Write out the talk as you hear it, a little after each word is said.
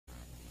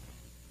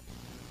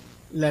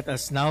Let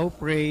us now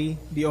pray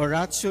the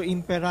Oratio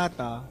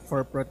Imperata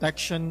for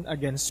protection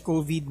against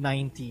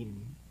COVID-19.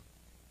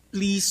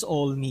 Please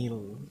all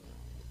kneel.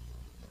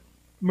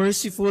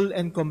 Merciful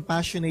and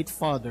compassionate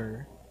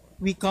Father,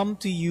 we come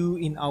to you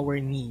in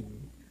our need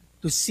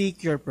to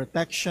seek your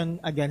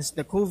protection against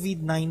the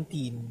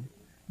COVID-19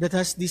 that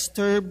has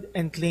disturbed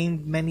and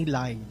claimed many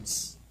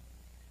lives.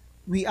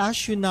 We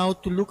ask you now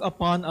to look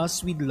upon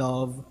us with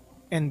love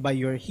and by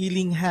your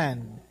healing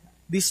hand,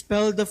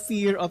 dispel the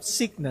fear of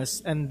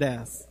sickness and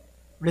death,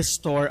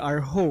 restore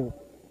our hope,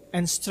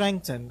 and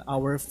strengthen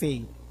our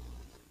faith.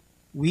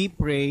 We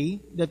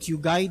pray that you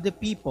guide the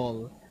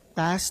people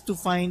tasked to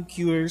find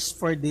cures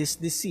for this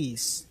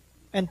disease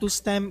and to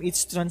stem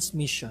its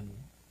transmission.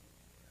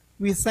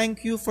 We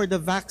thank you for the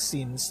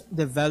vaccines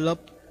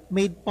developed,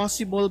 made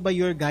possible by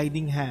your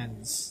guiding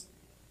hands.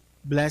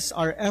 Bless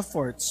our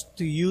efforts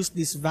to use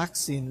these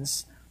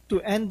vaccines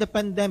to end the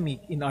pandemic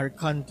in our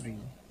country.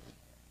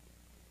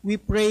 We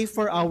pray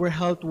for our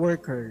health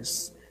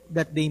workers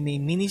that they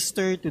may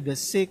minister to the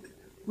sick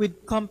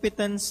with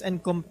competence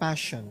and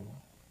compassion.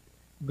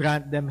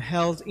 Grant them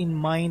health in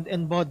mind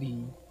and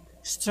body,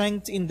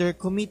 strength in their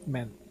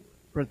commitment,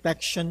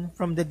 protection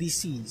from the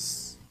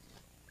disease.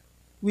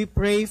 We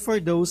pray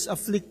for those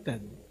afflicted.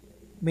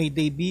 May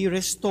they be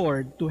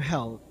restored to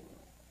health.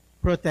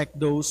 Protect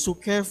those who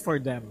care for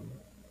them.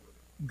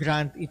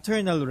 Grant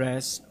eternal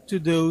rest to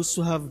those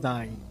who have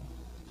died.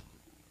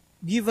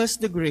 Give us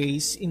the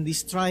grace in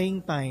these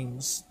trying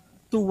times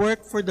to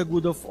work for the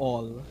good of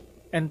all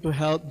and to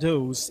help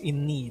those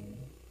in need.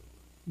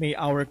 May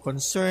our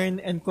concern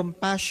and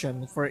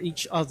compassion for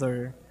each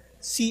other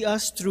see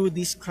us through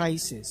this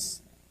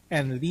crisis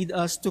and lead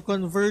us to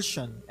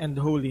conversion and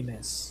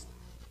holiness.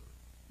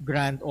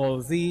 Grant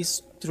all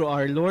this through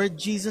our Lord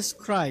Jesus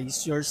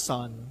Christ, your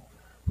Son,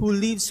 who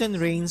lives and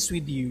reigns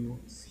with you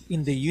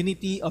in the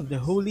unity of the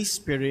Holy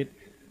Spirit,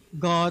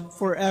 God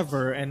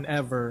forever and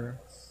ever.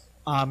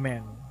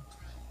 Amen.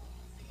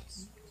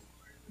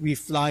 We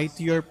fly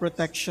to your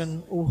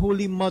protection, O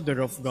Holy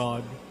Mother of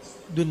God.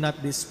 Do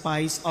not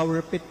despise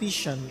our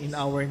petition in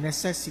our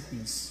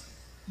necessities,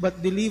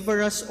 but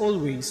deliver us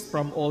always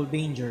from all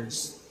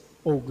dangers,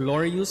 O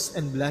glorious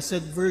and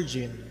blessed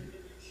Virgin.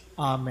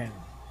 Amen.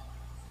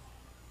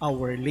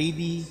 Our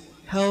Lady,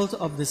 health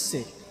of the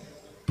sick,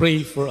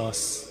 pray for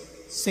us.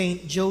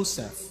 Saint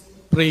Joseph,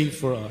 Pray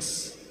for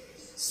us.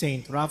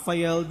 Saint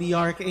Raphael the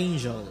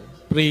Archangel,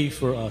 Pray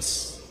for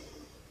us.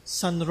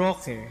 San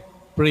Roque,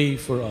 Pray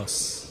for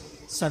us.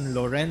 San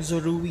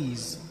Lorenzo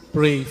Ruiz,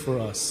 Pray for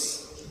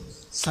us.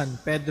 San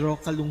Pedro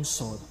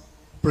Calungsod,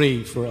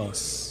 Pray for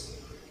us.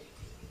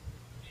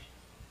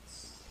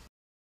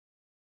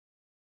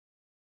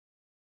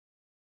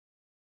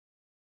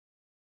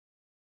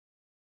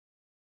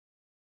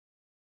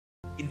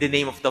 In the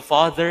name of the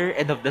Father,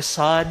 and of the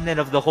Son, and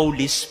of the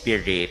Holy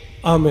Spirit.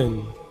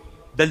 Amen.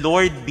 The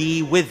Lord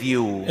be with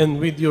you. And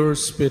with your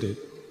spirit.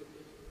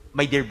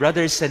 My dear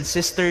brothers and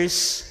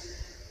sisters,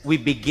 we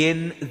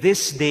begin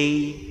this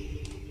day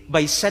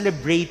by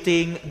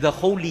celebrating the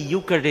Holy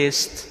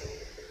Eucharist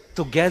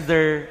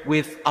together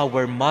with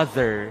our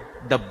Mother,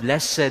 the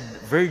Blessed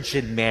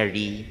Virgin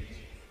Mary.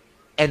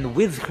 And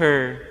with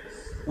her,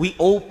 we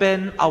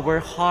open our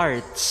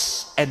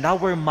hearts and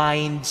our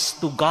minds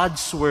to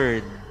God's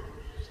Word,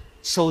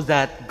 so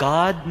that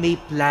God may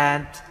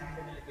plant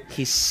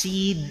His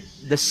seed,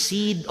 the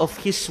seed of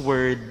His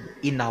Word,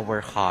 in our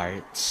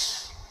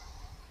hearts.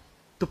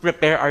 To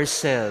prepare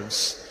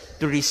ourselves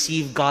to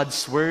receive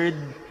God's Word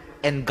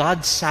and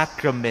God's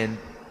sacrament,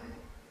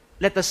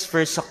 let us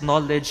first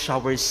acknowledge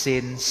our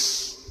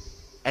sins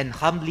and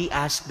humbly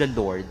ask the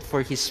Lord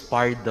for His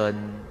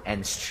pardon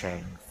and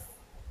strength.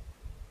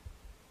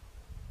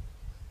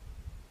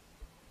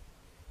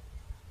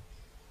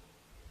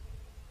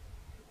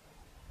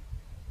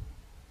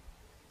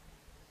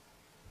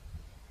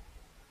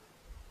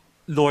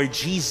 Lord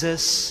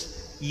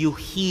Jesus, you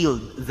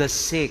healed the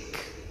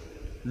sick.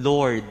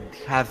 Lord,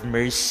 have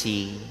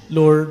mercy.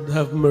 Lord,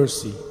 have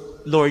mercy.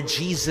 Lord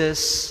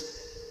Jesus,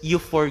 you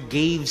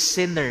forgave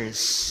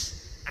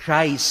sinners.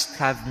 Christ,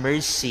 have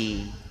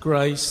mercy.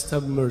 Christ,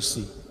 have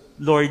mercy.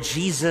 Lord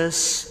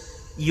Jesus,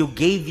 you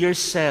gave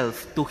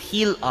yourself to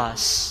heal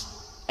us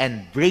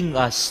and bring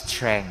us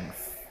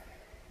strength.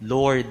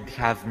 Lord,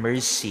 have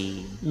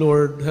mercy.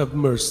 Lord, have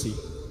mercy.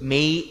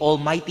 May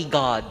Almighty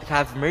God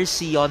have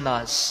mercy on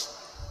us,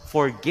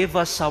 forgive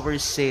us our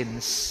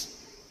sins,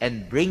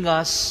 and bring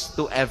us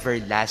to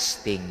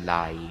everlasting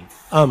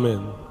life.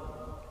 Amen.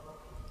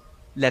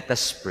 Let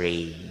us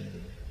pray.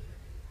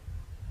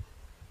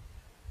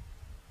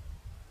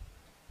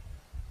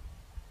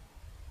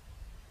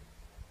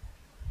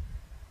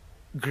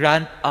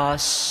 Grant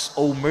us,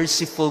 O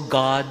merciful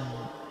God,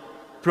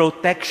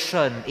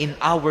 protection in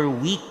our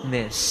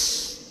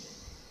weakness,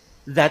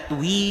 that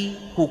we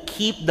who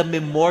keep the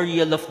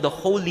memorial of the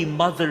Holy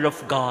Mother of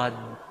God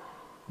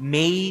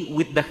may,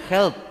 with the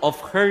help of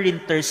her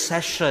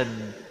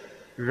intercession,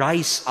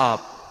 rise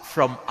up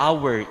from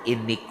our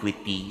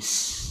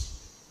iniquities.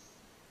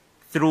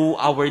 Through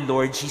our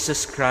Lord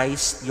Jesus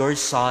Christ, your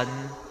Son,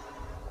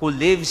 who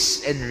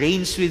lives and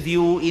reigns with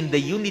you in the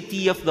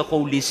unity of the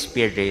Holy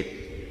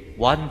Spirit,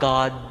 one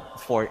God,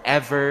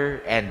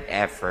 forever and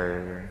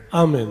ever.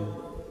 Amen.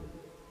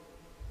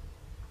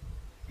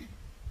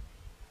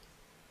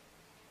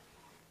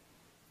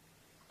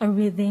 A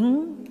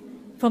reading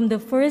from the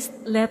first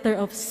letter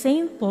of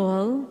St.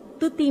 Paul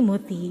to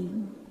Timothy.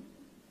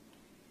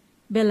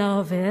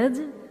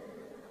 Beloved,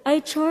 I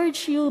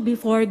charge you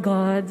before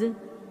God,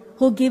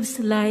 who gives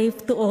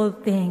life to all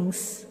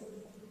things,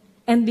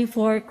 and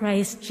before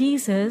Christ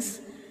Jesus,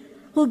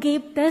 who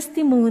gave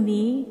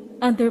testimony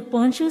under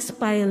Pontius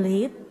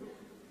Pilate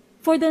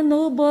for the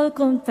noble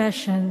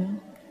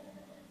confession,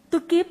 to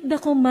keep the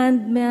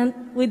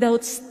commandment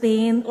without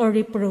stain or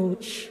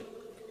reproach,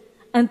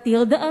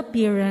 until the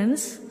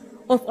appearance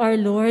of our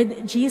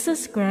Lord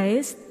Jesus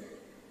Christ,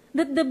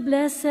 that the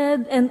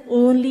blessed and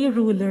only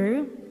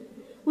ruler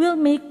will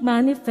make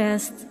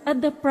manifest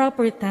at the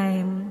proper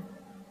time,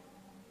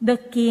 the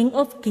King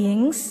of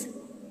kings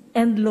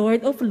and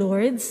Lord of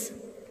lords,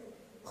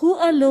 who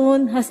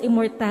alone has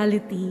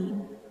immortality,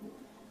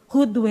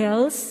 who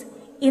dwells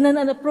in an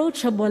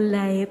unapproachable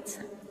light,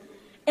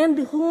 and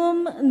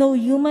whom no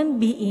human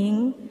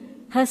being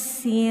has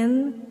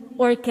seen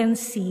or can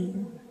see.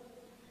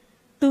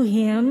 To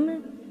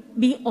him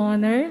be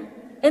honor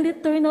and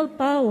eternal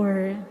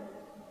power.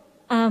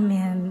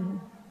 Amen.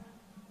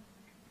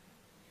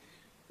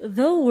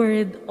 The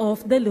word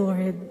of the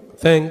Lord.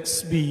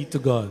 Thanks be to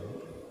God.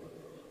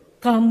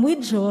 Come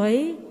with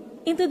joy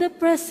into the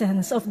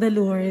presence of the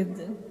Lord.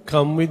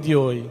 Come with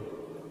joy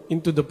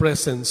into the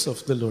presence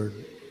of the Lord.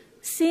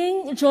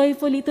 Sing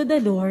joyfully to the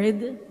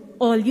Lord,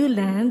 all you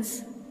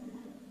lands.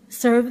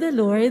 Serve the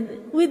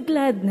Lord with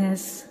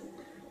gladness.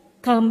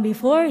 Come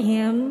before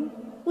him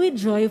with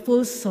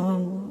joyful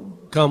song.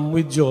 Come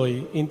with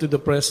joy into the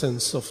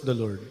presence of the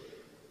Lord.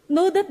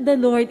 Know that the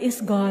Lord is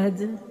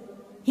God.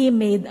 He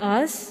made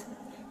us,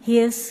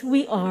 his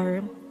we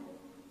are.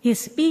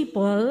 His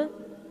people,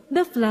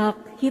 the flock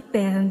he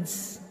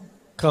tends.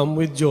 Come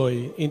with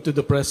joy into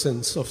the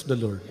presence of the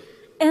Lord.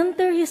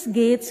 Enter his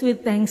gates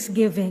with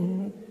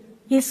thanksgiving,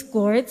 his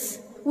courts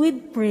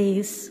with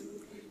praise.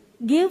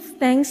 Give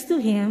thanks to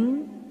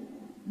him,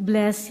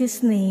 bless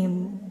his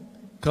name.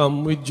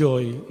 Come with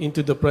joy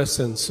into the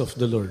presence of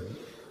the Lord.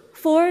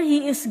 For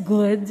he is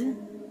good,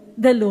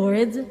 the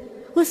Lord,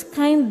 whose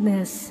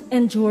kindness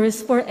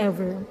endures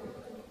forever,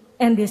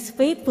 and his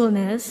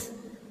faithfulness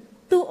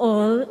to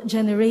all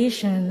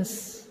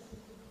generations.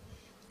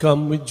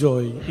 Come with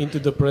joy into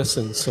the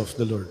presence of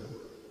the Lord.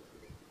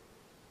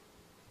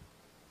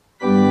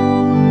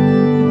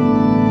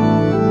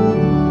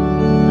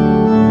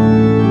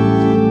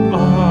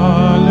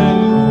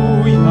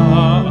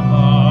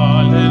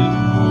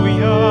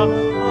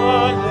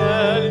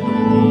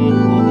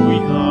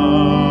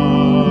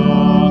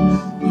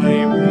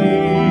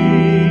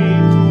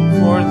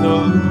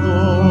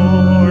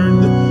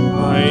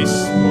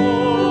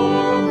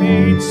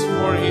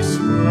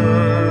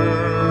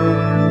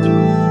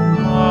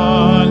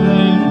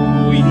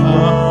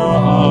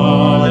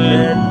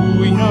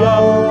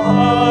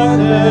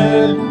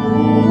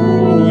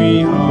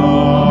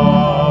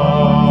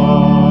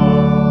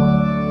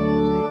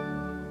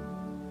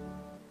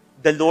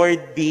 The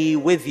Lord be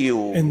with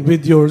you. And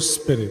with your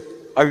spirit.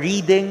 A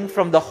reading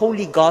from the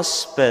Holy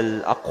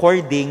Gospel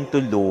according to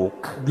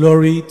Luke.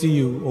 Glory to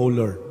you, O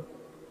Lord.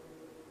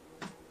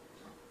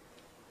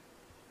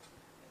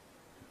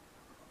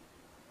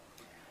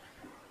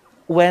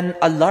 When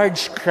a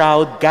large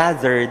crowd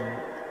gathered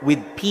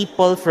with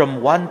people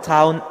from one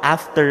town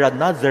after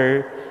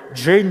another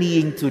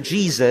journeying to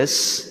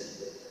Jesus,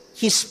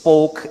 he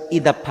spoke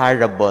in a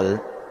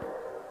parable.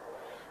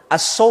 A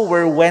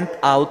sower went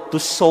out to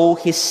sow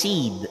his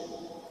seed,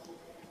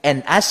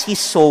 and as he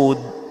sowed,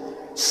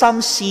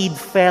 some seed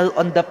fell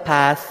on the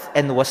path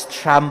and was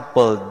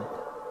trampled,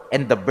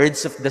 and the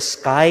birds of the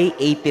sky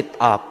ate it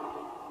up.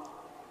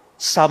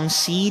 Some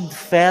seed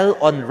fell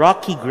on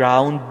rocky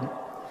ground,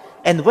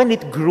 and when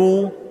it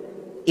grew,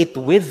 it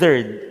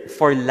withered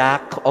for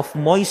lack of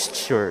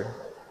moisture.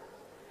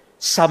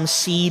 Some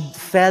seed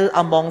fell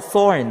among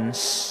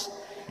thorns,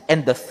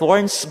 and the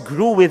thorns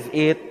grew with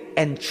it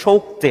and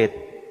choked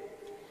it.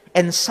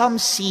 And some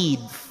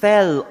seed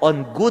fell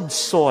on good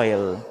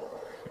soil,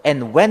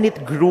 and when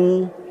it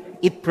grew,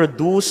 it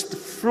produced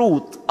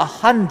fruit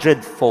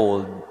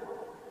 100-fold.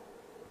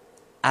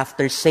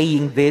 After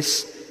saying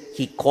this,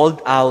 he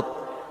called out,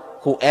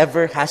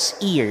 "Whoever has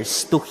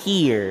ears to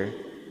hear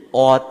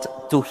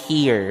ought to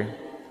hear."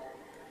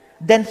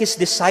 Then his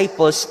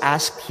disciples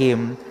asked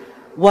him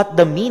what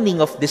the meaning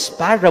of this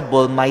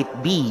parable might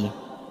be.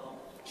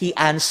 He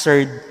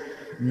answered,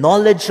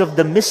 "Knowledge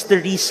of the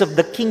mysteries of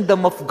the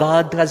kingdom of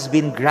God has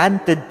been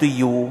granted to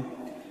you,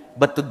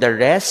 but to the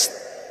rest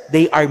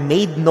they are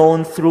made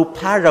known through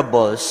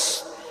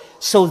parables,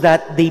 so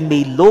that they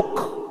may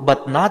look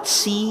but not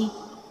see,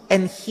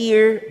 and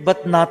hear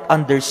but not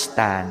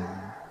understand."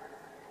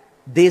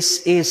 This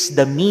is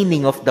the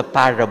meaning of the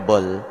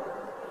parable.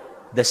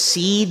 The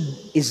seed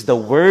is the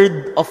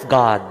word of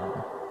God.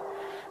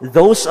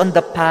 Those on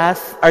the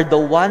path are the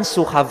ones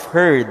who have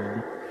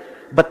heard,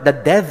 but the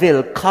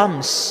devil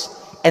comes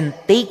and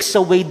takes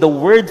away the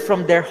word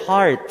from their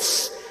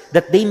hearts,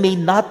 that they may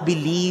not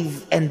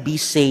believe and be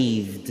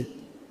saved.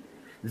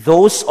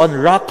 Those on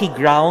rocky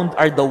ground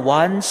are the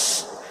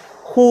ones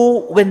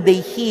who, when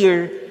they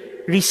hear,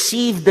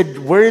 receive the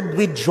word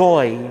with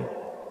joy,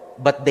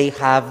 but they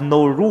have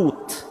no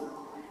root.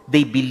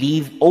 They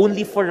believe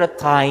only for a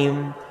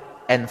time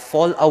and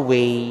fall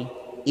away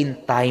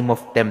in time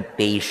of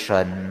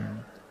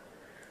temptation.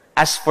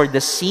 As for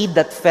the seed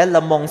that fell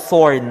among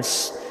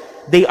thorns,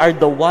 they are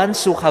the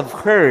ones who have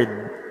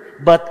heard,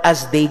 but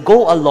as they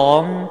go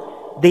along,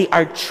 they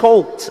are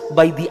choked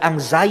by the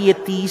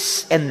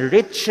anxieties and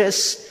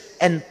riches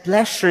and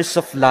pleasures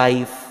of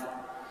life,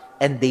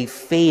 and they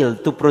fail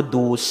to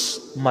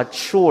produce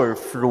mature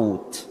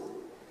fruit.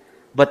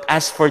 But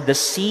as for the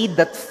seed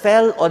that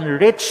fell on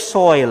rich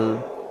soil,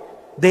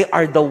 they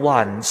are the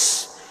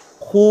ones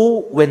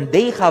who, when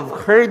they have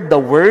heard the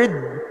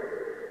word,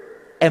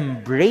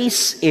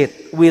 embrace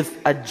it with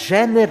a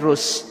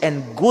generous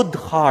and good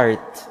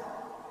heart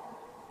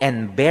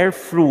and bear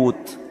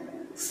fruit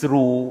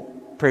through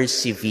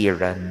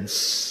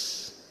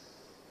perseverance.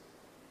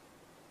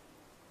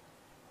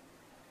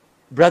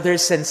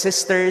 Brothers and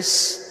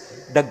sisters,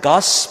 the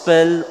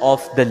Gospel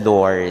of the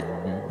Lord.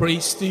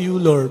 Praise to you,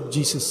 Lord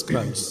Jesus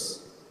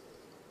Christ.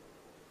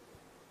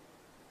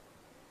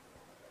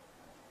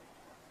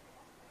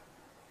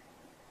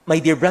 My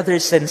dear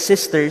brothers and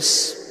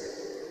sisters,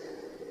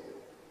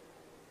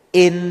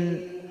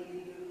 in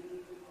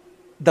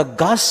the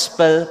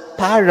gospel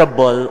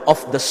parable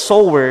of the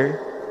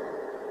sower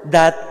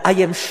that I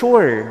am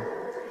sure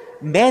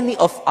many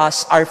of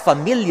us are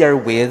familiar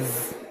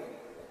with,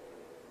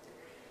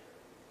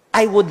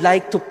 I would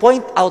like to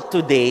point out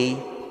today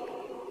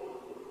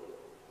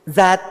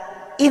that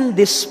in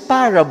this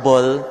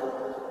parable,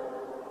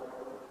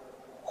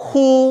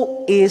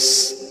 who is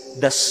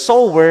the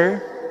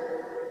sower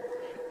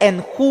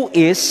and who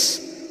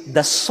is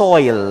the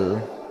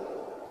soil?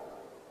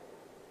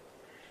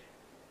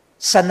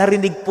 Sa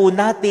narinig po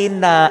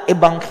natin na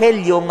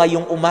ebanghelyo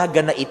ngayong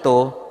umaga na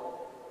ito,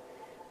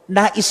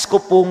 nais ko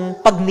pong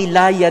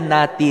pagnilayan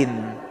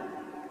natin.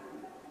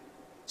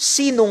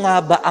 Sino nga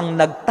ba ang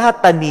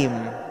nagtatanim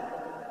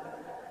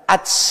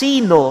at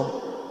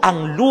sino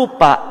ang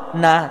lupa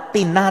na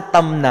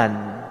tinatamnan?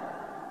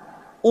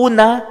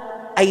 Una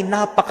ay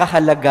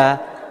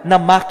napakahalaga na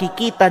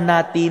makikita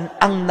natin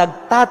ang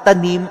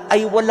nagtatanim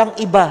ay walang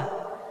iba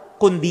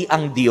kundi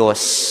ang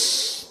Diyos.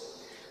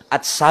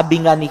 At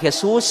sabi nga ni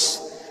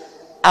Jesus,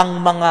 ang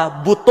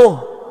mga buto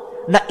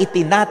na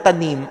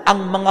itinatanim, ang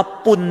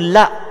mga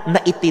punla na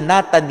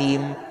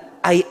itinatanim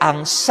ay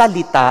ang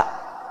salita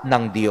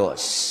ng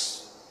Diyos.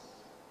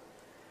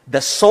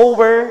 The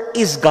sower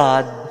is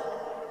God,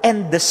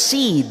 and the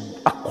seed,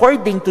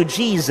 according to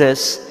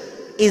Jesus,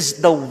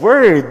 is the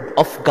word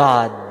of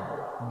God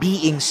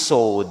being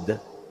sowed.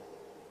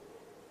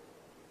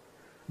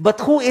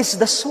 But who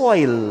is the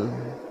soil?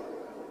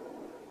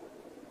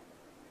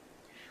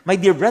 My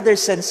dear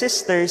brothers and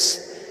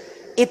sisters,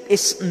 it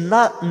is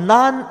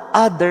none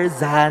other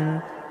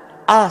than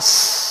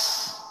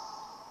us.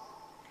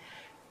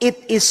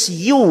 It is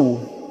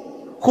you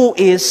who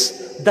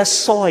is the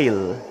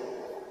soil.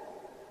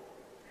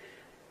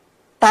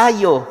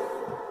 Tayo,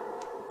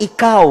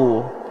 ikaw,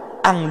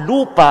 ang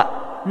lupa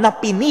na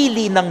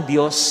pinili ng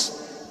Diyos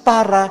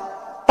para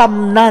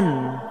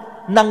tamnan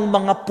ng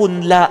mga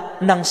punla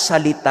ng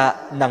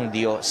salita ng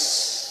Diyos.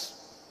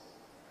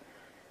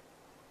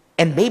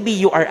 And maybe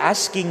you are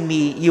asking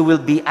me, you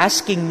will be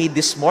asking me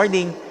this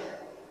morning,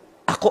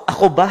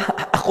 ako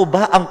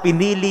ba ang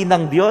pinili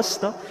ng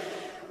Diyos? No?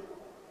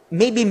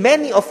 Maybe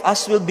many of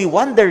us will be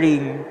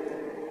wondering,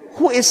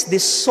 who is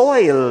this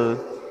soil?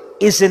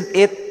 Isn't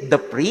it the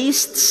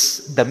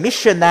priests, the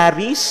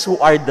missionaries who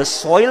are the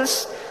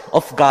soils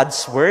of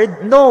God's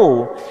Word?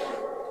 No.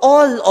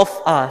 All of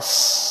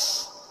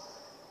us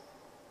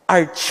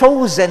are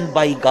chosen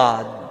by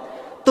God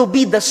to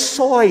be the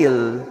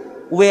soil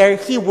where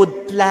He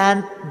would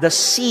plant the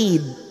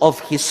seed of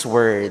His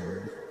Word.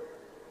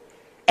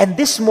 And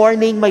this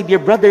morning, my dear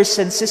brothers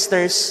and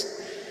sisters,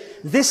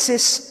 this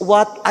is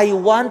what I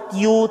want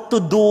you to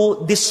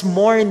do this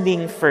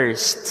morning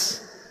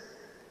first.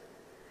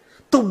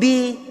 To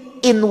be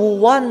in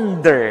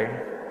wonder,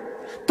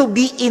 to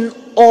be in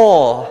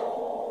awe,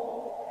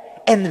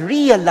 and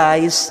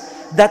realize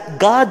that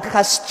God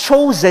has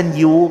chosen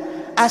you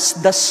as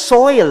the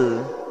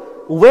soil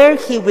where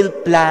He will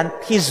plant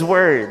His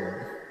Word.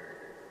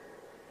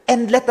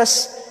 And let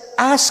us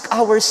ask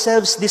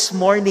ourselves this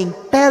morning,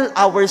 tell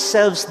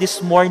ourselves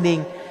this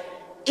morning,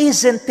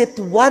 isn't it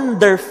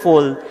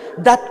wonderful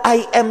that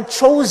I am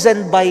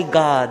chosen by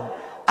God?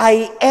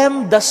 I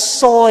am the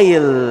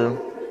soil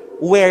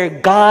where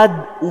God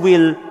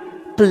will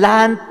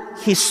plant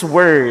His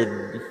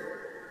Word.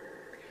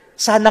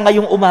 Sana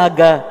ngayong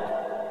umaga,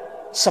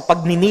 sa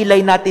pagninilay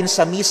natin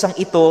sa misang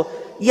ito,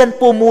 yan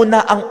po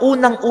muna ang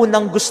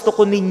unang-unang gusto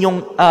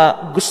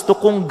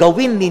kong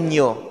gawin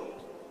ninyo.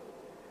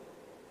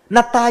 na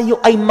tayo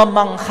ay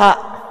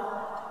mamangha,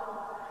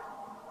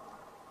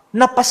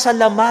 na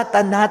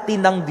pasalamatan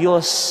natin ng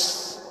Diyos,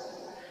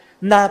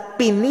 na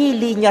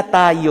pinili niya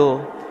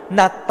tayo,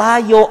 na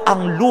tayo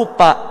ang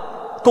lupa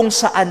kung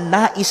saan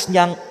nais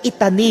niyang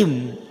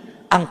itanim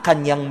ang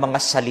kanyang mga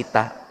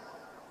salita.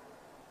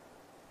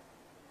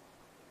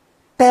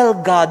 Tell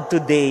God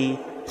today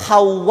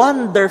how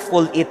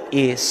wonderful it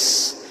is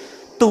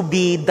to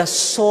be the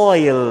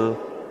soil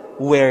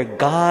where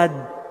God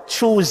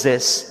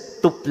chooses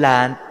to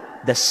plant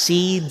the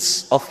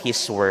seeds of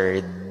His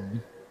Word.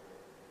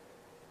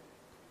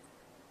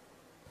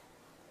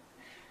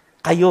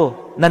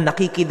 Kayo na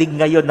nakikinig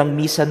ngayon ng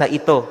misa na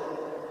ito,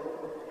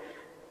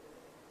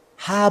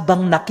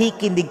 habang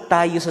nakikinig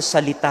tayo sa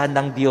salita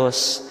ng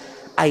Diyos,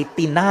 ay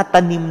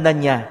tinatanim na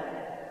niya,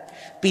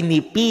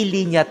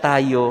 pinipili niya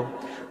tayo,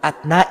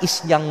 at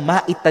nais niyang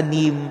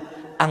maitanim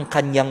ang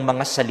kanyang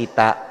mga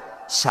salita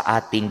sa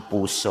ating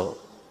puso.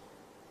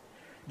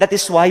 That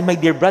is why, my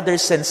dear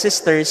brothers and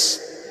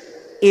sisters,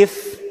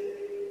 if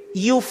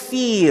you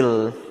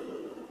feel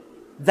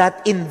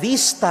that in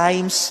these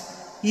times,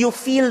 you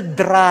feel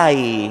dry,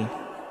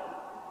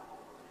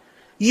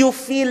 you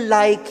feel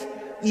like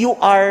you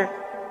are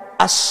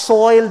a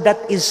soil that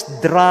is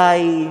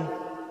dry,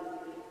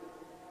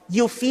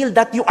 you feel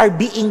that you are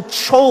being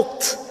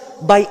choked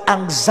by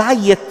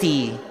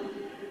anxiety,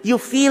 you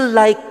feel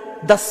like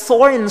the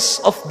thorns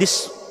of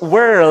this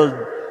world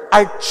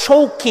are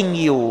choking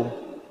you,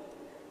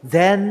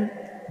 then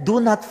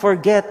do not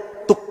forget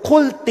to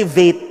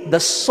cultivate the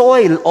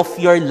soil of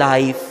your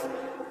life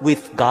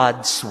with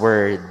God's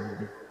Word.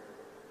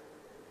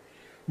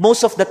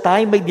 Most of the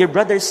time, my dear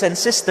brothers and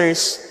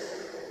sisters,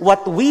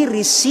 what we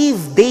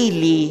receive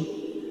daily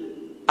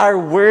are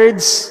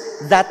words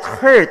that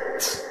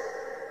hurt,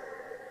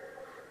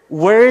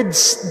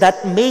 words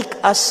that make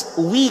us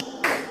weak,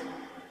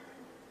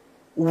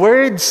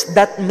 words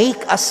that make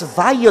us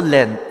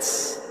violent.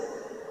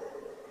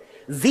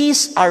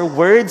 These are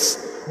words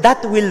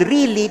that will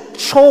really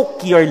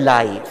choke your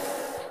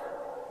life.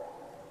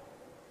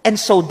 And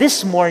so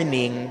this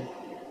morning,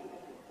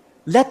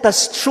 let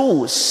us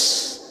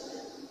choose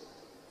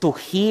to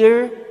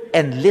hear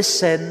and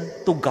listen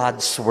to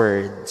God's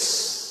words.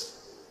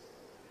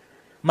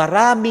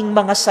 Maraming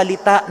mga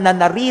salita na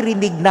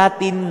naririnig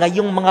natin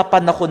ngayong mga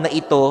panahon na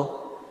ito,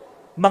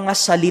 mga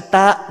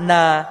salita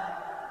na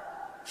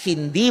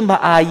hindi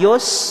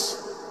maayos,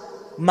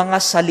 mga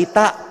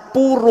salita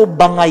puro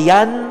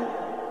bangayan,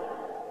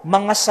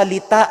 mga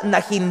salita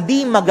na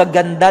hindi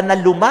magaganda na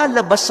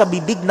lumalabas sa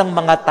bibig ng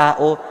mga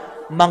tao,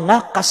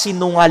 mga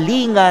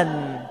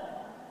kasinungalingan.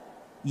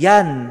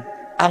 Yan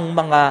ang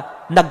mga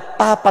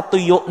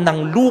nagpapatuyo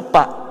ng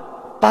lupa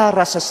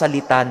para sa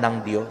salita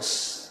ng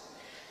Diyos.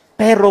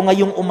 Pero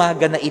ngayong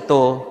umaga na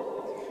ito,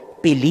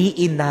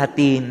 piliin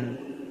natin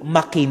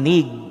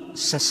makinig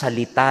sa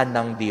salita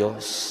ng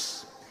Diyos.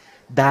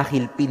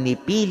 Dahil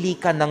pinipili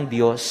ka ng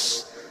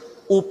Diyos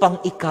upang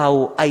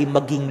ikaw ay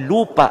maging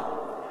lupa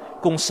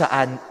kung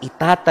saan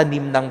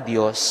itatanim ng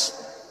Diyos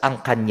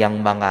ang kanyang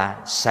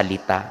mga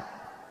salita.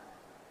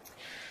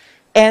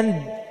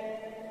 And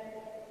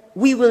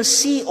we will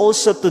see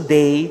also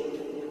today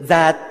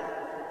that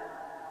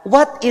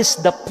what is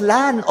the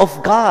plan of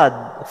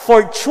God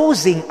for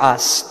choosing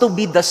us to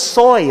be the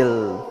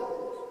soil?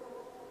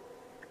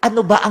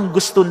 Ano ba ang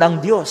gusto ng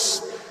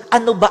Diyos?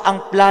 Ano ba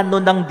ang plano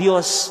ng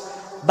Diyos?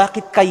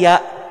 Bakit kaya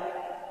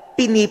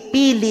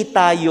pinipili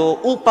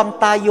tayo upang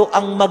tayo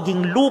ang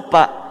maging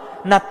lupa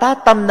na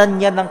tatamnan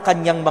niya ng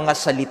kanyang mga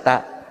salita?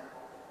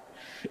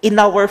 In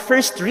our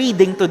first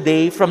reading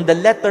today from the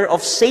letter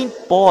of St.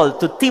 Paul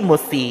to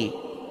Timothy,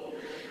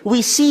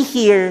 we see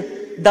here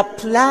the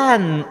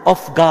plan of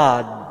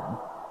God.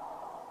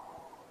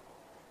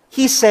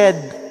 He said,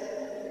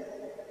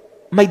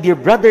 "My dear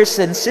brothers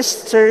and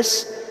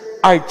sisters,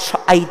 I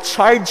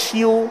charge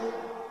you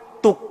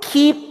to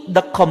keep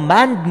the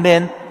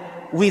commandment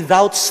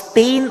without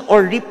stain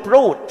or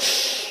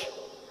reproach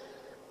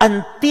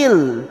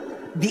until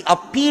the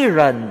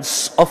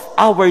appearance of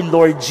our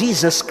Lord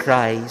Jesus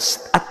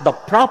Christ at the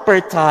proper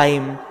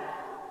time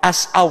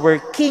as our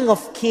King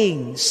of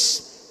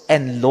Kings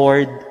and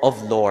Lord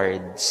of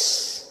Lords."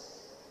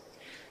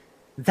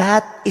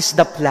 That is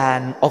the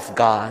plan of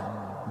God.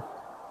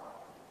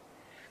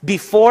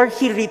 Before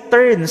He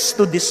returns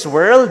to this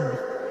world,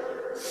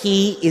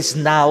 He is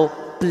now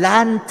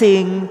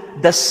planting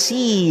the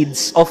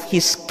seeds of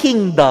His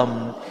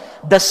kingdom,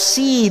 the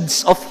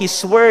seeds of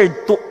His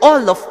word to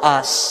all of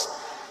us,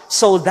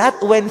 so that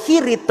when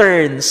He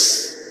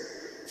returns,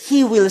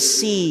 He will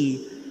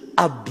see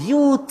a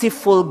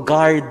beautiful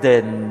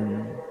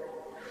garden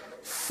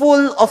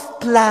full of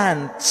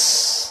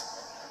plants,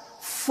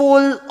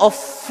 full of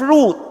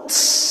fruits,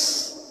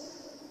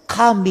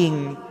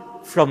 coming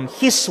from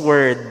His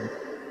Word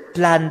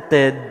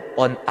planted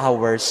on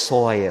our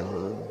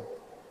soil.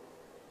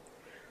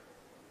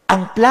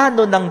 Ang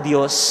plano ng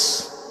Diyos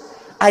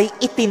ay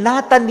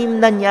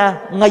itinatanim na niya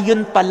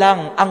ngayon pa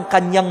lang ang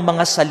kanyang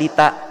mga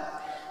salita,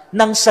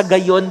 nang sa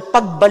gayon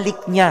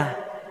pagbalik niya,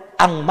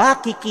 ang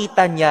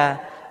makikita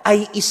niya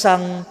ay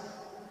isang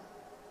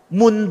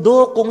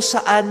mundo kung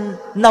saan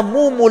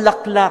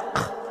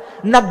namumulaklak,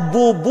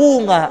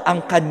 nagbubunga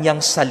ang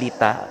kanyang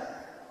salita.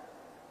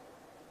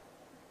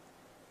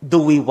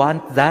 Do we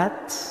want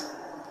that?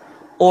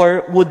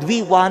 Or would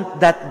we want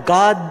that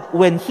God,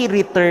 when He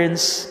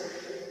returns,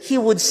 He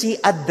would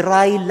see a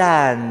dry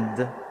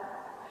land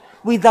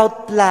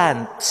without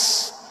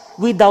plants,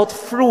 without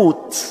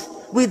fruit,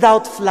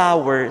 without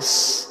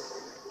flowers?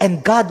 And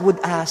God would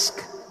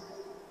ask,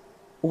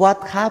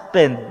 what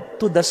happened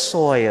to the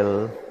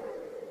soil?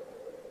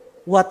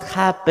 What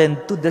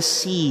happened to the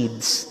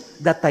seeds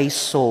that I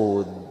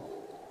sowed?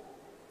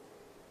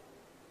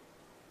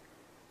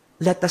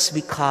 Let us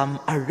become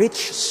a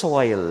rich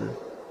soil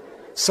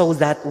so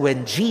that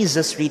when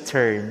Jesus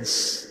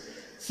returns,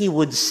 He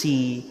would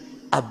see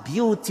a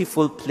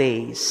beautiful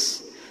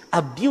place,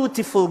 a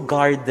beautiful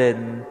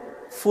garden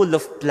full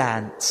of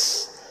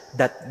plants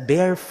that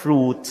bear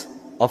fruit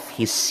of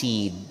His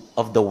seed,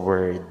 of the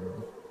Word.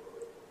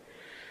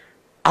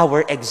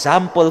 Our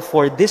example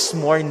for this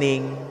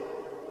morning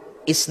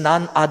is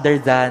none other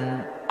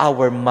than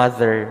our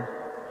Mother,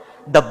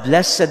 the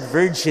Blessed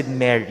Virgin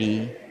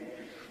Mary,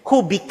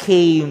 who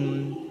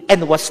became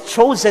and was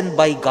chosen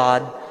by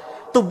God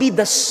to be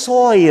the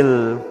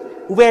soil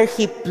where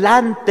He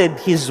planted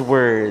His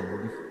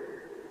Word.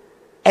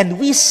 And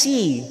we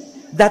see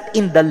that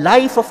in the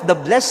life of the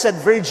Blessed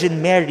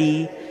Virgin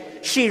Mary,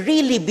 she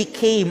really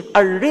became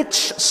a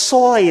rich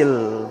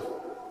soil.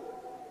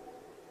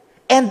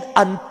 And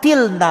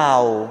until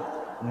now,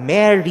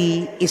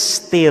 Mary is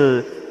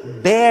still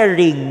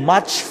bearing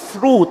much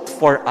fruit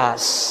for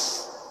us.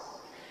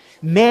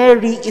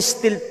 Mary is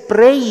still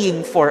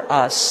praying for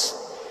us.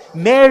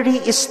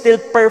 Mary is still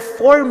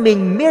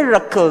performing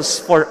miracles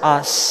for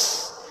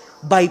us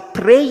by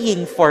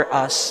praying for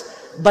us,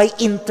 by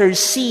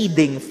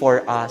interceding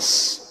for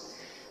us.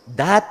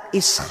 That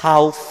is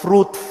how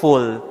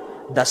fruitful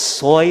the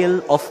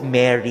soil of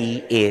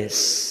Mary is.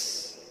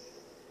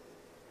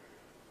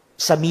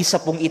 Sa misa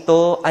pong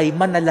ito ay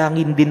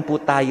manalangin din po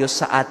tayo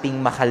sa ating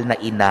mahal na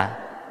ina.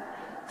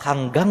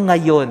 Hanggang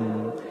ngayon,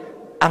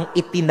 ang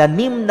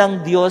itinanim ng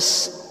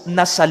Diyos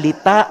na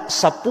salita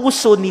sa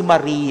puso ni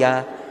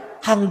Maria,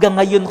 hanggang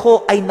ngayon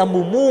ho ay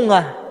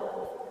namumunga.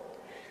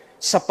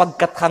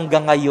 Sapagkat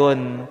hanggang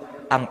ngayon,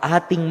 ang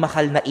ating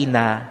mahal na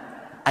ina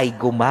ay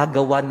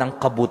gumagawa ng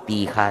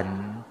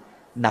kabutihan,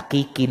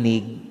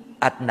 nakikinig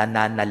at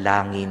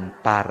nananalangin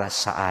para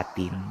sa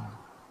atin.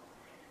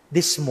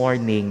 This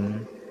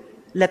morning,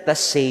 let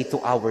us say to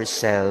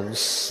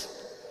ourselves,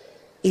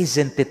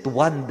 isn't it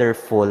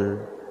wonderful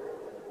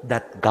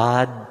that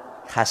God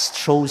has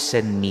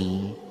chosen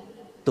me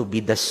to be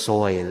the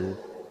soil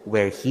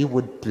where He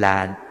would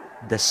plant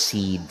the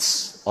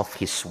seeds of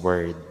His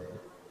Word.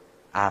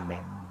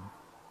 Amen.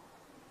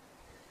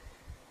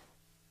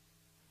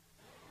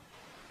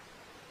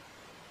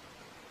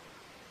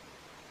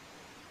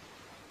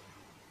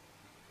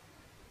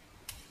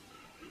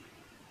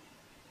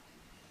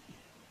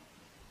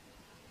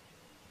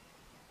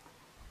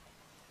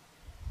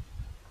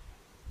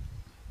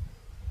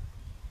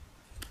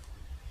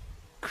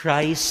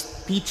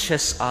 Christ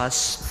teaches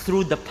us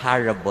through the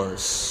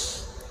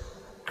parables.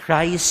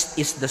 Christ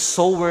is the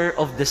sower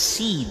of the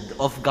seed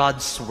of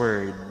God's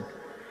Word.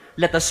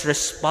 Let us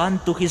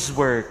respond to His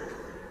work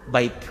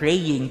by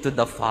praying to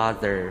the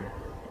Father.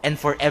 And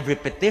for every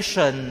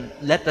petition,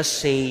 let us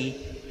say,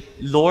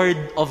 Lord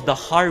of the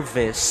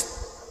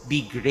harvest,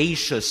 be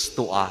gracious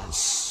to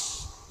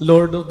us.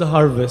 Lord of the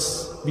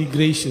harvest, be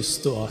gracious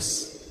to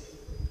us.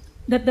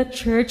 That the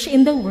Church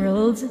in the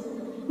world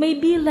may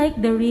be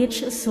like the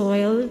rich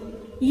soil,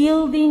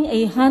 yielding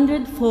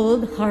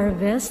 100-fold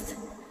harvest,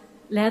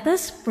 let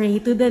us pray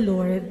to the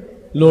Lord.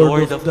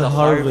 Lord of the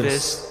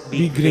harvest,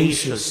 be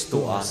gracious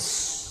to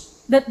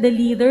us. That the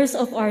leaders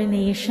of our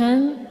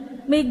nation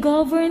may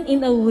govern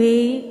in a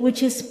way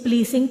which is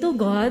pleasing to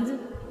God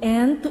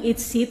and to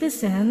its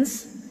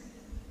citizens,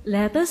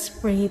 let us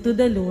pray to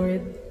the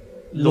Lord.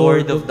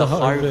 Lord of the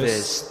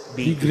harvest,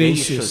 be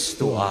gracious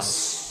to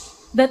us.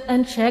 That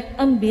unchecked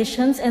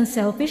ambitions and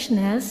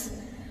selfishness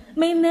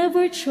may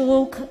never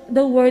choke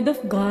the Word of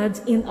God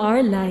in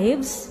our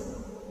lives,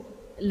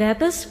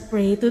 let us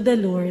pray to the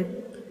Lord.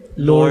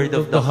 Lord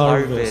of the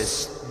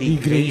harvest, be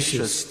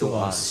gracious to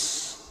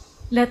us.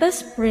 Let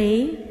us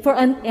pray for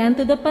an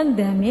end to the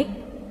pandemic,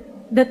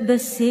 that the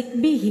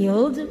sick be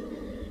healed,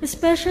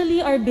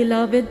 especially our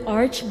beloved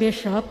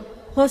Archbishop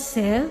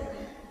Jose,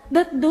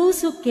 that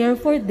those who care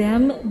for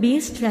them be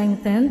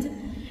strengthened,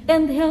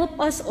 and help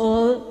us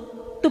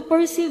all to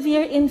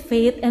persevere in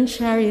faith and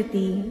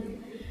charity.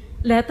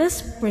 Let us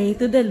pray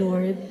to the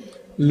Lord.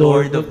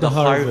 Lord of the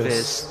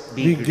harvest,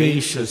 be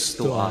gracious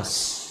to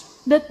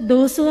us. That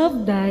those who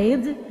have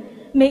died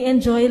may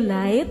enjoy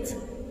light,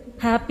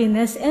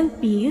 happiness, and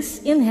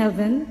peace in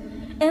heaven,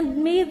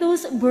 and may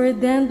those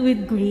burdened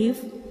with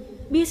grief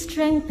be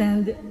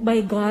strengthened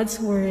by God's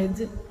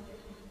word.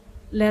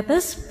 Let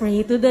us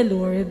pray to the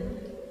Lord.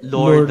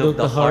 Lord of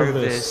the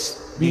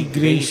harvest, be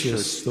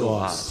gracious to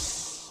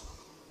us.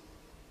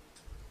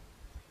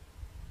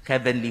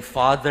 Heavenly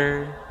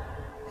Father,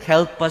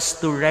 help us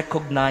to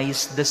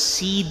recognize the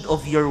seed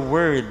of your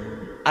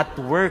word at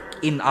work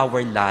in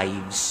our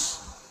lives.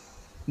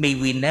 May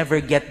we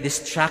never get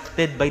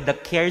distracted by the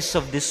cares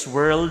of this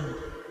world,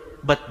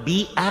 but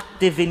be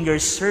active in your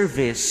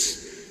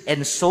service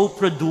and so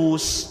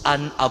produce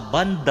an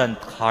abundant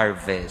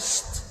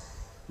harvest.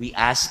 We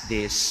ask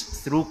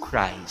this through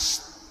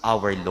Christ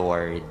our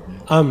Lord.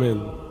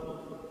 Amen.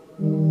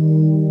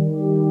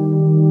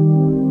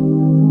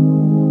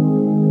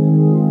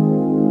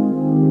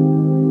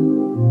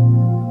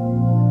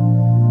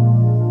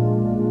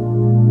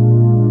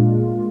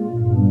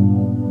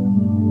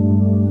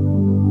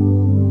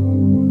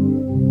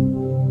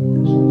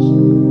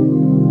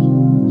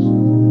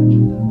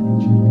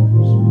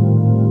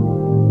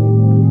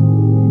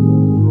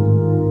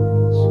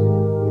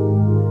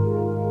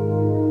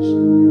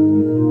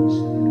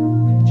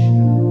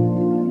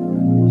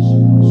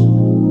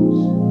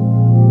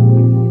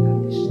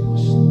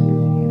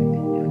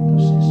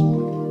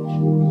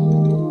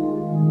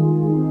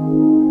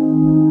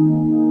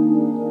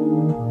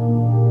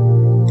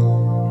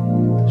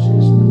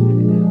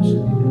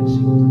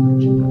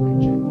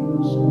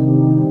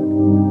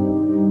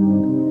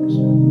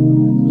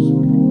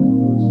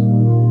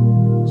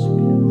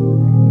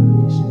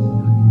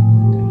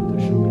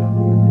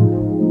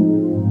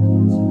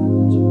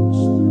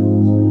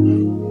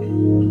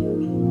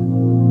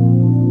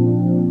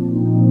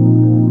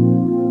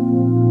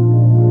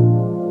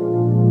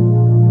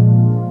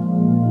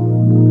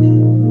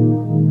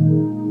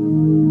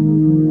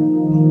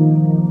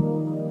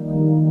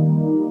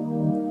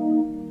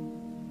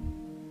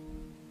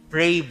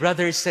 Pray,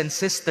 brothers and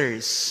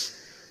sisters,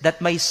 that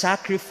my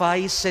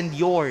sacrifice and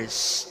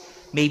yours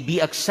may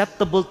be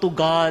acceptable to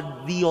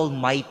God, the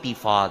Almighty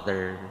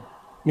Father.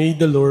 May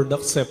the Lord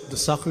accept the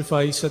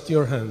sacrifice at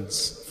your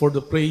hands for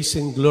the praise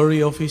and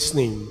glory of his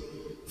name,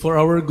 for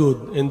our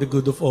good and the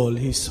good of all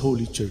his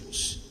holy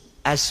church.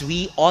 As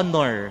we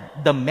honor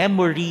the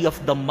memory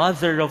of the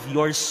mother of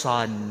your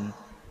Son,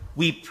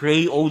 we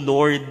pray, O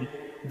Lord,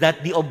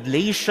 that the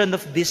oblation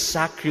of this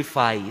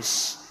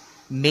sacrifice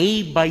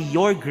may by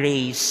your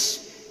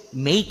grace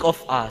make of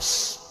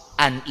us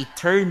an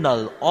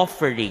eternal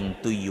offering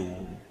to you.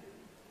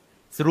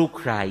 Through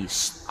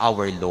Christ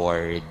our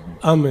Lord.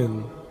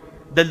 Amen.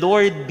 The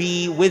Lord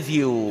be with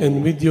you.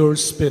 And with your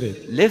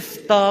spirit.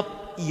 Lift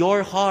up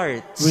your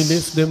hearts. We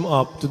lift them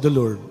up to the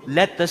Lord.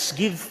 Let us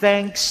give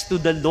thanks to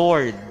the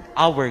Lord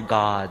our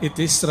God. It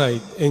is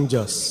right and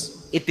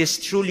just. It is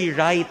truly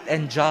right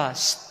and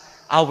just,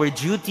 our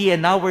duty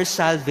and our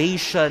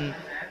salvation,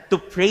 to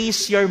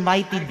praise your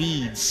mighty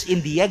deeds in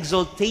the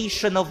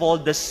exaltation of all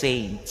the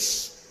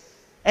saints,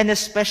 and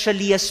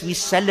especially as we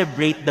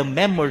celebrate the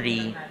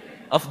memory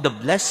of the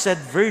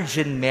Blessed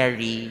Virgin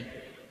Mary,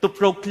 to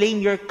proclaim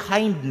your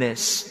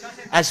kindness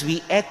as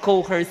we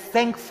echo her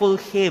thankful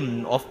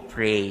hymn of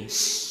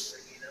praise.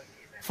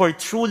 For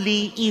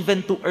truly,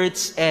 even to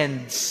earth's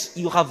ends,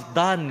 you have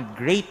done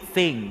great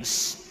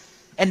things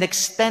and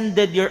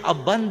extended your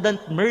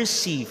abundant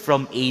mercy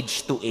from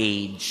age to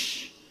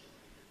age.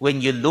 When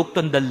you looked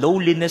on the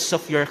lowliness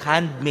of your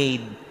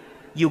handmaid,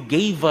 you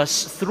gave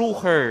us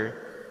through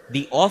her,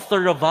 the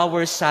author of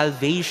our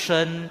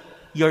salvation,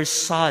 your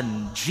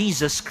Son,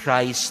 Jesus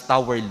Christ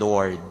our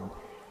Lord.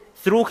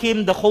 Through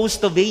him the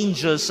host of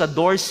angels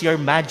adores your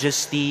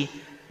majesty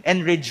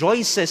and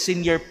rejoices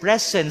in your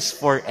presence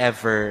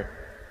forever.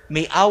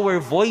 May our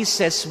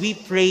voices, we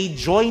pray,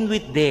 join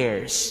with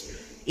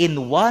theirs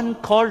in one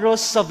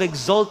chorus of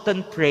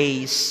exultant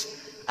praise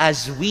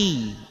as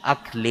we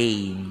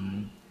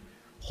acclaim.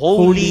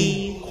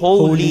 Holy,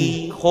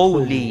 holy,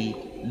 holy,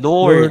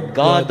 Lord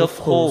God of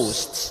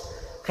hosts,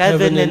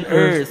 heaven and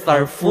earth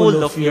are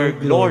full of your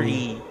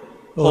glory.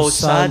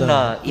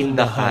 Hosanna in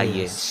the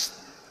highest.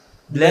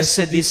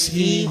 Blessed is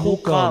he who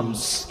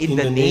comes in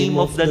the name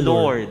of the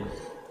Lord.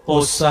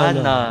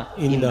 Hosanna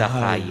in the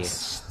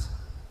highest.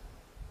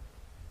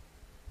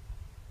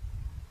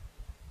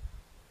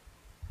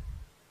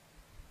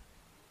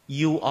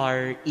 You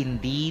are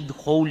indeed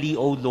holy,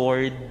 O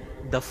Lord,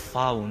 the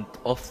fount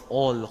of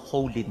all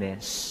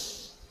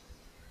holiness.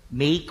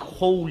 Make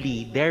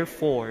holy,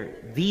 therefore,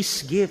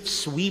 these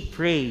gifts, we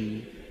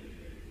pray,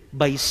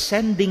 by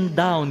sending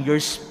down your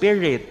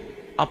Spirit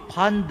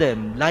upon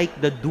them like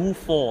the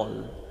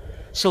dewfall,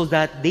 so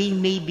that they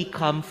may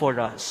become for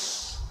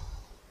us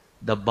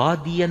the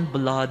body and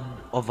blood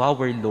of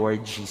our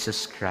Lord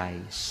Jesus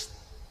Christ.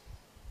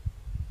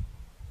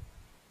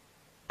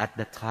 At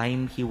the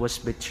time he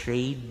was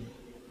betrayed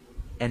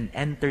and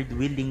entered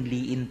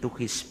willingly into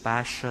his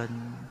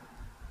passion,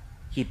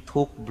 he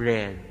took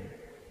bread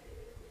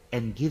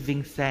and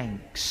giving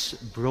thanks,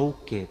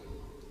 broke it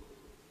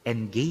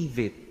and gave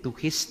it to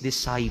his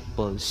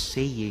disciples,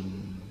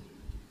 saying,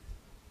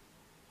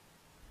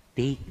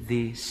 "Take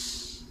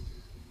this,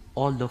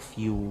 all of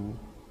you,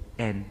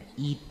 and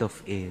eat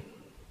of it,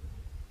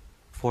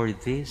 for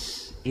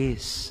this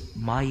is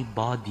my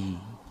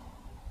body,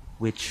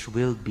 which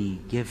will be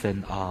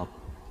given up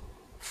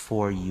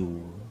for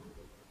you."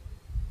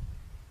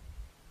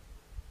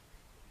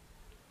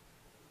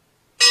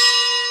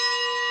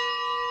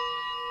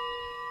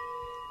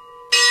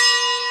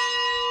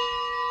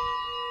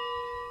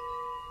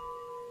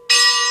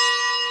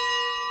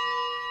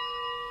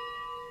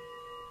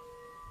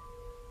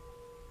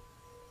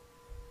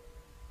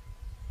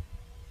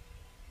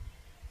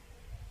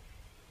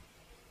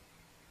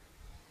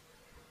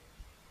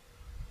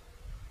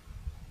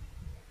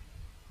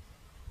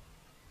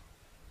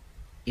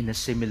 In a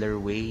similar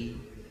way,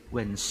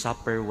 when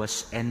supper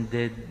was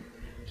ended,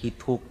 he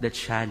took the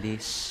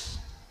chalice,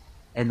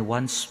 and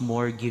once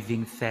more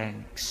giving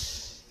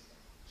thanks,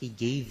 he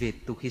gave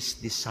it to his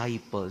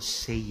disciples,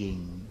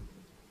 saying,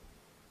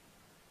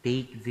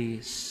 "Take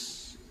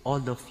this,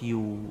 all of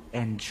you,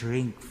 and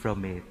drink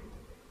from it,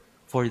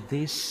 for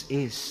this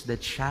is the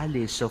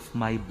chalice of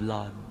my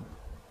blood,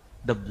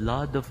 the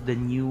blood of the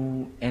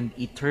new and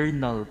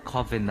eternal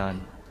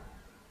covenant,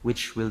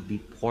 which will be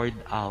poured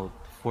out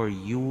for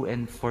you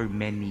and for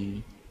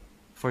many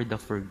for the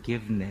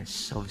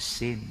forgiveness of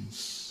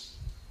sins.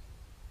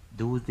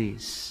 Do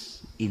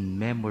this in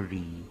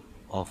memory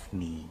of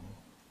me."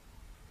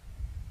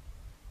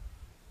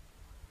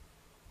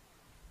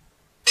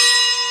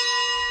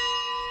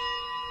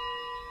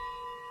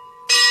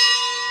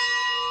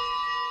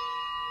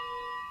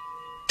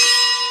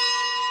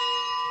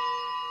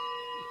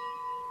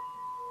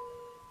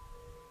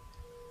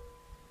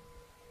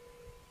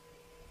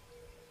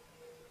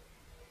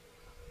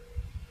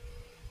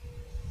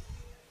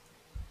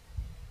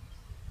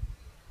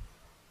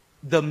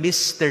 The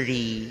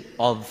mystery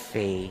of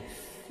faith.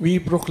 We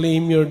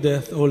proclaim your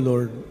death, O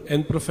Lord,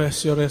 and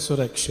profess your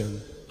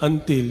resurrection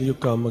until you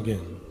come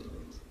again.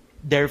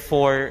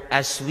 Therefore,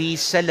 as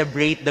we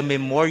celebrate the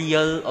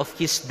memorial of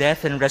his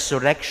death and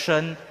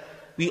resurrection,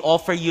 we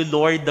offer you,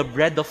 Lord, the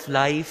bread of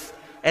life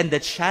and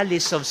the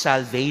chalice of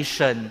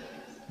salvation,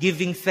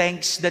 giving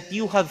thanks that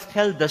you have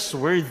held us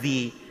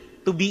worthy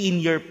to be in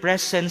your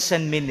presence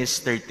and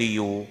minister to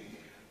you.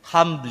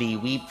 Humbly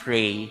we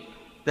pray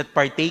that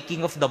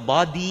partaking of the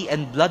body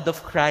and blood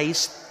of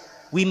Christ,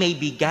 we may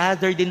be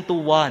gathered into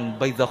one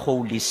by the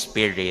Holy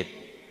Spirit.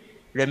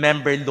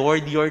 Remember,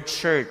 Lord, your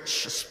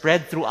church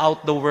spread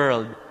throughout the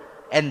world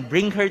and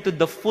bring her to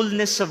the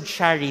fullness of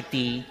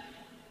charity,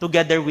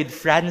 together with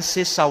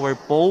Francis, our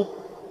Pope,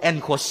 and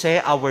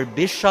Jose, our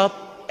Bishop,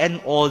 and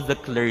all the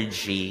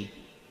clergy.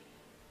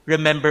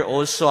 Remember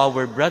also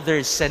our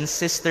brothers and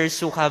sisters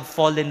who have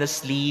fallen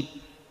asleep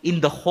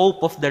in the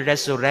hope of the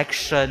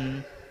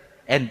resurrection,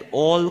 and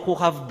all who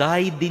have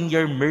died in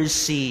your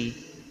mercy.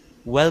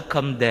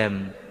 Welcome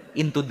them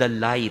into the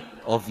light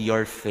of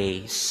your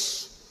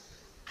face.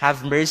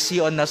 Have mercy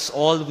on us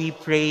all, we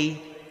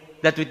pray,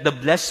 that with the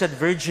Blessed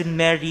Virgin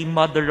Mary,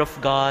 Mother of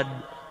God,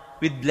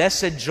 with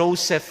Blessed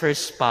Joseph, her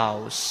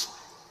spouse,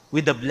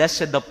 with the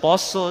blessed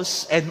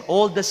apostles and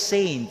all the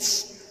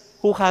saints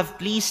who have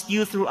pleased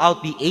you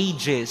throughout the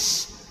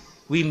ages,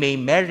 we may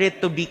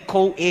merit to be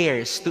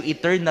co-heirs to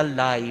eternal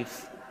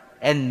life,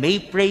 and may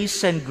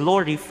praise and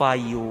glorify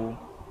you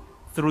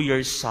through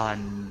your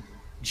Son,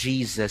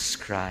 Jesus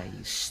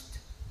Christ.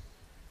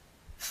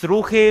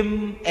 Through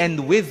him,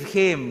 and with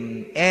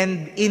him,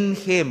 and in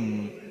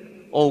him,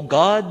 O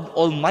God,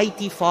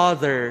 Almighty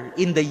Father,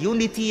 in the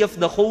unity of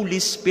the Holy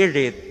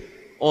Spirit,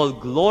 all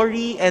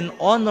glory and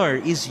honor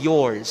is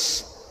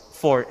yours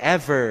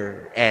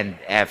forever and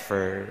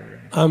ever.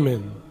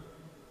 Amen.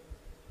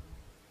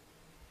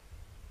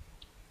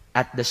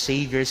 At the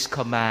Savior's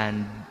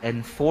command,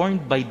 and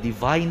formed by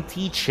divine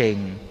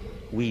teaching,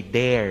 we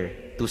dare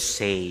to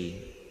say,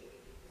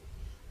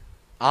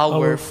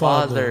 Our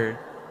Father,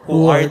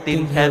 who art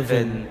in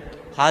heaven,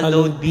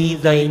 hallowed be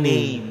thy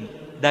name.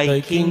 Thy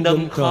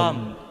kingdom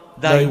come,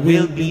 thy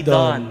will be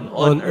done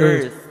on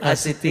earth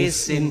as it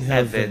is in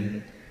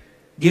heaven.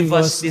 Give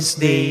us this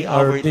day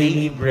our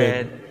daily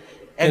bread,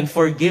 and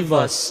forgive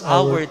us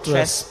our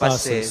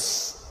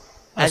trespasses,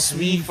 as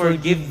we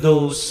forgive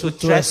those who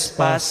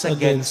trespass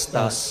against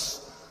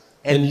us.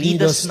 And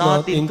lead us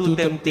not into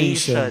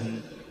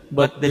temptation,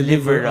 but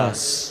deliver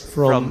us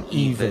from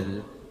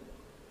evil.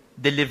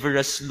 Deliver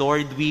us,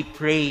 Lord, we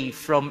pray,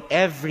 from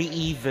every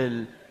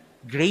evil.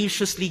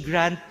 Graciously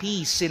grant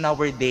peace in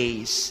our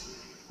days,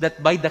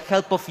 that by the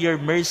help of your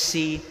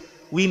mercy,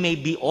 we may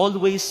be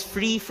always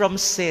free from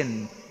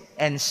sin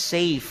and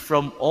safe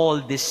from all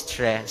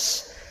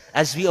distress,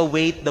 as we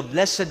await the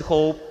blessed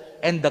hope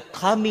and the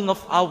coming of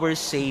our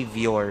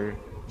Savior,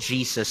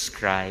 Jesus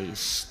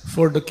Christ.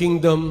 For the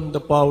kingdom,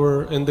 the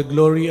power, and the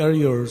glory are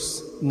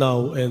yours,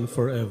 now and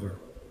forever.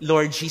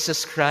 Lord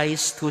Jesus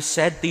Christ, who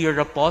said to your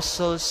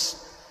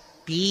apostles,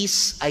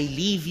 Peace I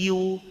leave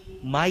you,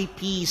 my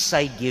peace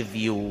I give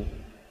you.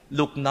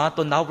 Look not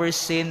on our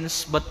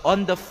sins, but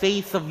on the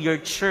faith of your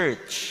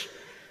church,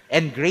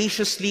 and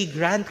graciously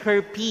grant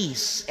her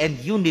peace and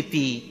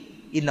unity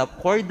in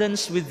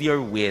accordance with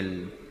your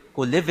will,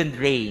 who live and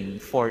reign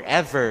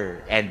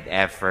forever and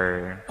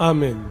ever.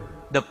 Amen.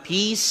 The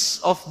peace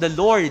of the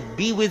Lord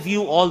be with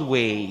you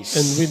always.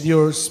 And with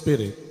your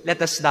spirit.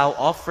 Let us now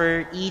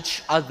offer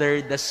each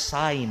other the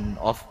sign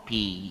of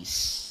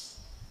peace.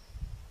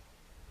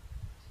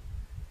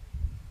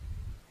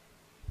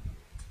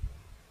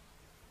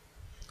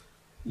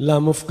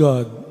 Lamb of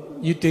God,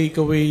 you take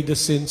away the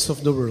sins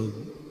of the world.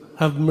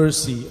 Have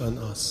mercy on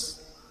us.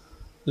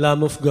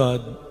 Lamb of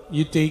God,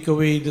 you take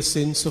away the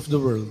sins of the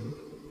world.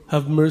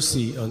 Have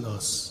mercy on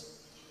us.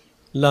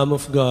 Lamb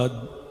of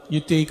God, you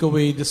take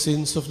away the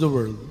sins of the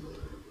world.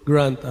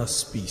 Grant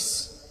us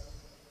peace.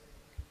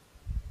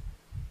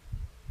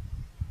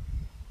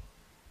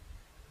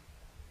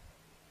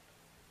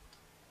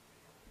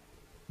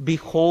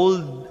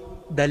 Behold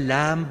the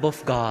Lamb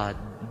of God.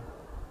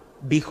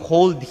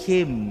 Behold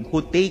him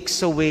who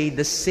takes away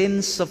the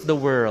sins of the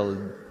world.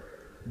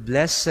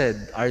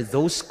 Blessed are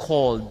those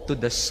called to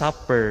the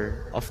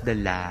supper of the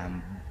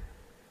Lamb.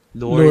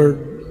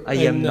 Lord, I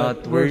am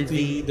not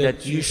worthy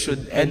that you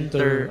should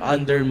enter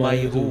under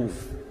my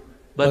roof,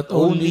 but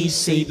only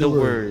say the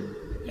word,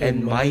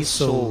 and my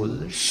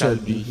soul shall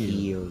be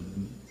healed.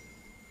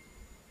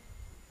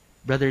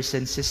 Brothers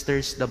and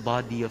sisters, the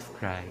body of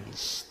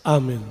Christ.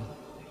 Amen.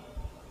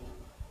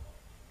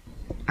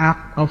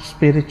 Act of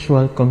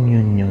spiritual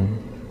communion.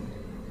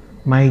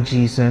 My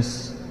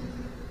Jesus,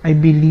 I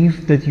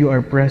believe that you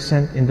are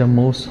present in the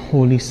most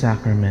holy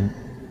sacrament.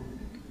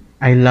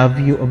 I love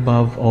you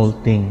above all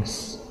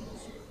things,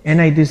 and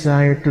I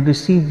desire to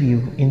receive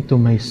you into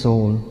my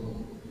soul.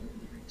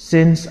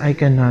 Since I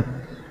cannot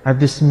at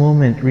this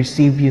moment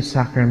receive you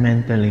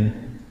sacramentally,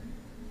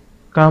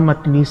 come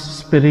at least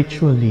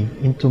spiritually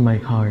into my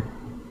heart.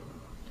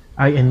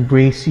 I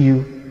embrace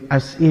you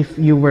as if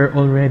you were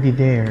already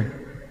there,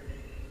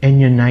 and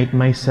unite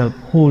myself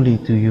wholly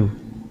to you.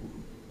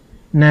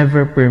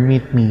 Never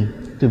permit me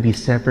to be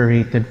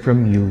separated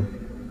from you.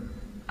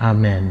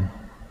 Amen.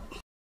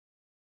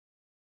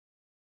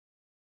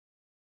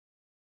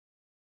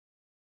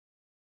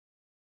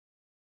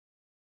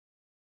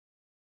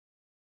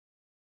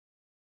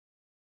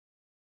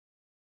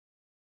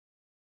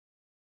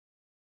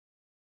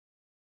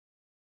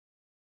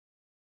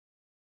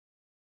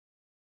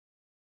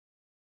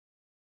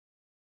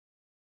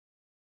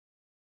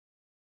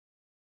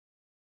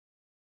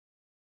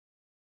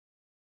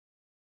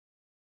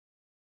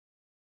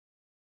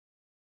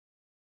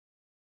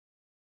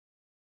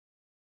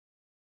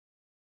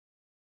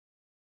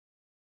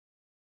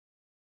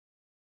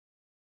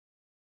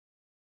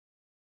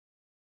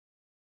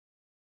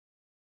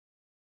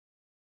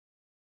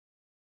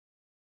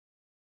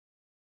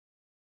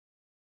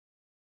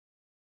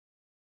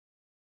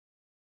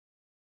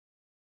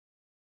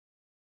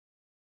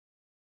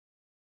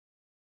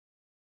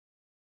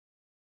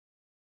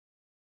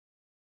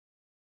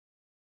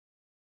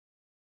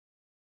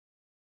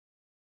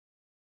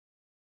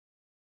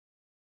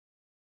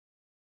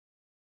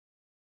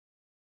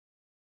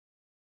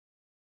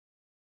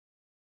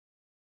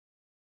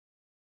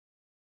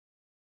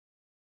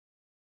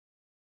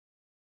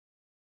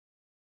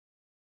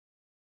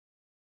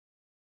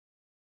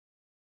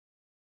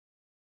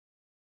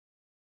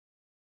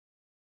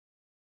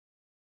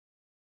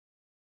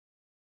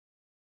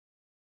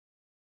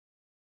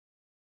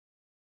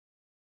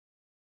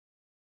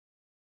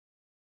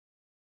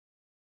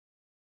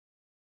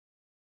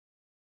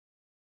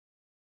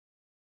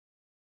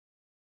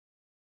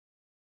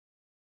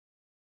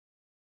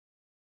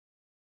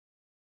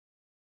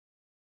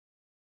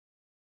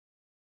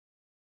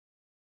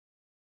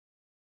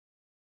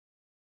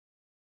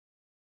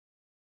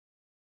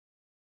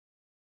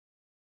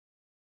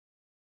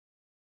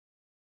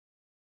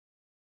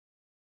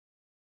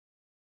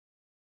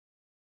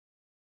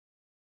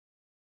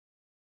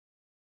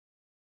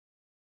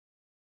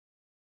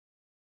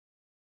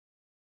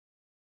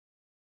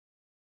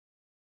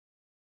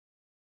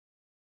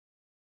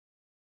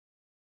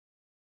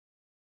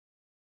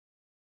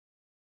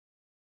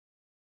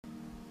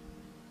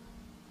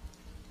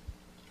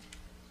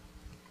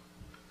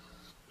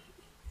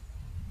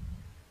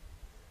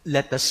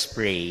 Let us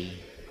pray.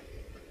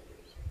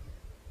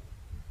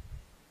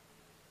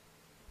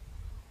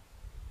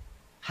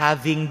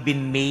 Having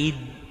been made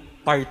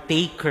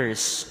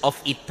partakers of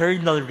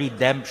eternal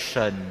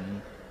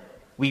redemption,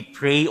 we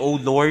pray,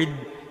 O Lord,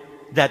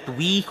 that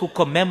we who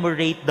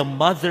commemorate the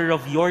mother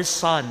of your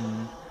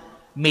Son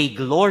may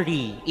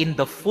glory in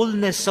the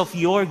fullness of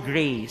your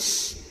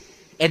grace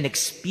and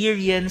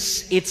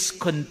experience its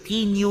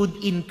continued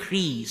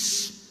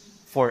increase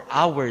for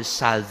our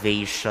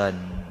salvation.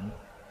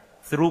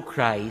 Through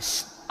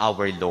Christ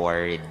our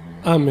Lord.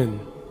 Amen.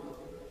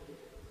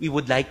 We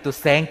would like to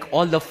thank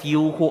all of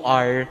you who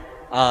are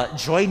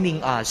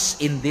joining us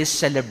in this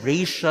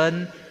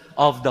celebration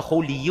of the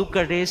Holy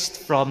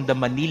Eucharist from the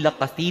Manila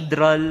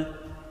Cathedral.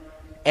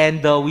 And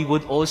we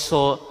would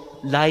also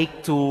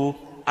like to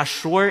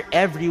assure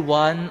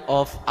everyone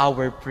of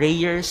our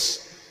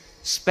prayers,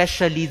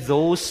 especially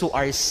those who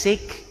are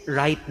sick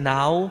right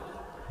now,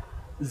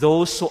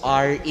 those who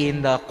are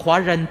in the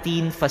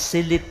quarantine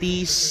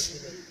facilities,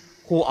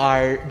 who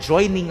are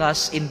joining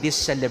us in this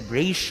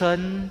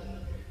celebration,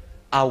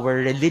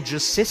 our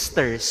religious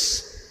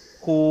sisters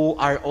who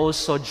are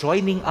also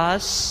joining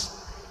us,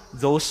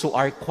 those who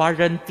are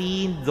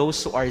quarantined,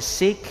 those who are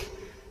sick,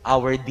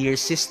 our dear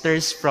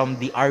sisters from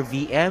the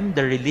RVM,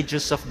 the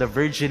Religious of the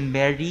Virgin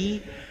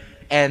Mary,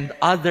 and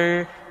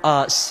other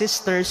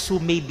sisters who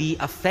may be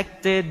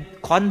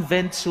affected,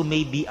 convents who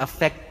may be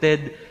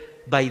affected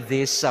by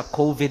this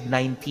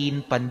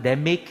COVID-19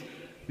 pandemic.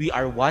 We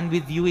are one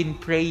with you in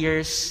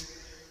prayers,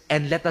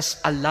 and let us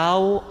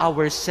allow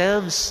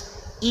ourselves,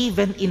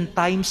 even in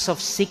times of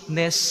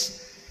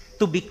sickness,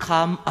 to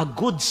become a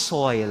good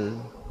soil,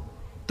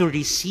 to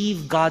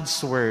receive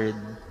God's word,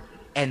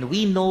 And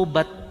we know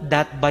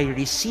that by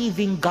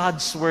receiving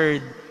God's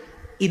word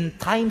in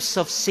times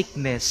of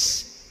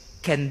sickness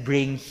can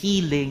bring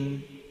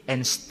healing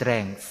and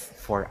strength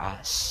for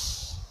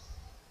us.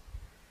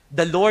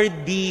 The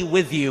Lord be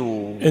with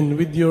you. And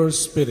with your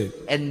spirit.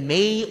 And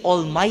may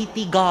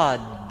Almighty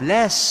God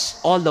bless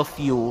all of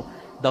you,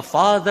 the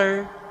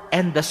Father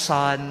and the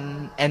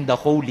Son and the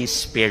Holy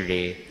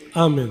Spirit.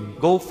 Amen.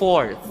 Go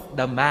forth.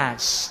 The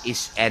Mass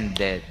is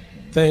ended.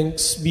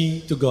 Thanks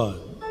be to God.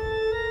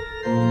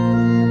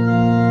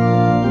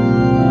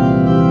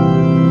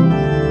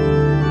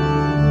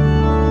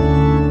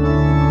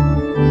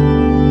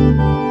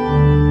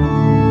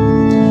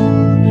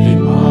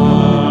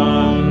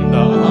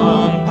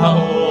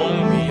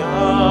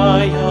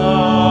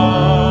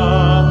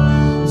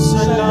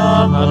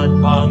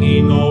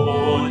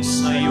 Panginoon,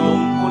 sa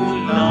iyong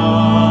punlang.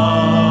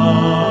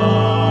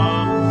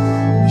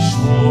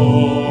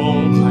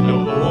 Isyong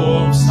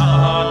kaloob sa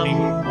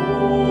aming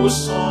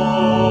puso.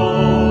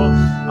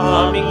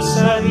 Aming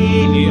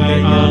sarili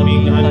ay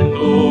aming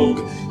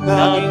handog.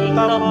 Naging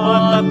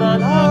tapat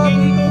at